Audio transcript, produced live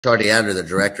Charlie Adler, the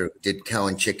director, who did Cow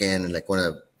and Chicken, and like one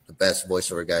of the best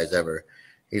voiceover guys ever.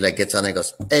 He like gets on and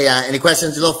goes, "Hey, any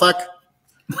questions, you little fuck?"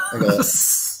 I go,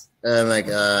 I'm like,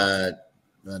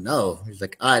 no. He's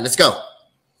like, all right, let's go.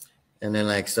 And then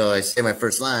like, so I say my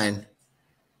first line,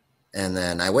 and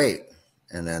then I wait,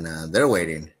 and then they're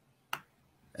waiting,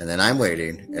 and then I'm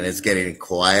waiting, and it's getting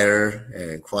quieter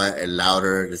and quiet and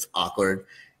louder. It's awkward,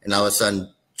 and all of a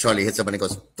sudden Charlie hits up and he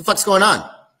goes, "What the fuck's going on?"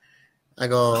 I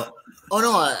go, "Oh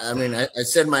no, I mean I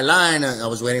said my line. I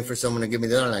was waiting for someone to give me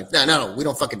the other line." No, we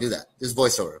don't fucking do that. This is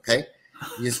voiceover, okay?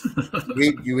 You just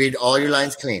read all your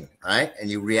lines clean, all right, and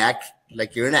you react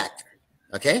like you're an actor,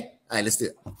 okay? All right, let's do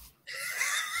it.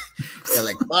 They're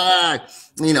like, fuck,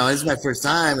 you know, this is my first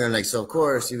time. And I'm like, so of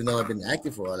course, even though I've been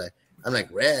acting for a while, like, I'm like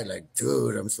red, like,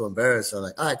 dude, I'm so embarrassed. So I'm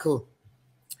like, all right, cool.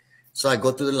 So I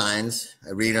go through the lines,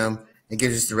 I read them, and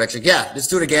give this direction. Yeah, let's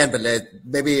do it again, but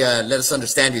maybe let us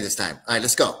understand you this time. All right,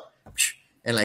 let's go.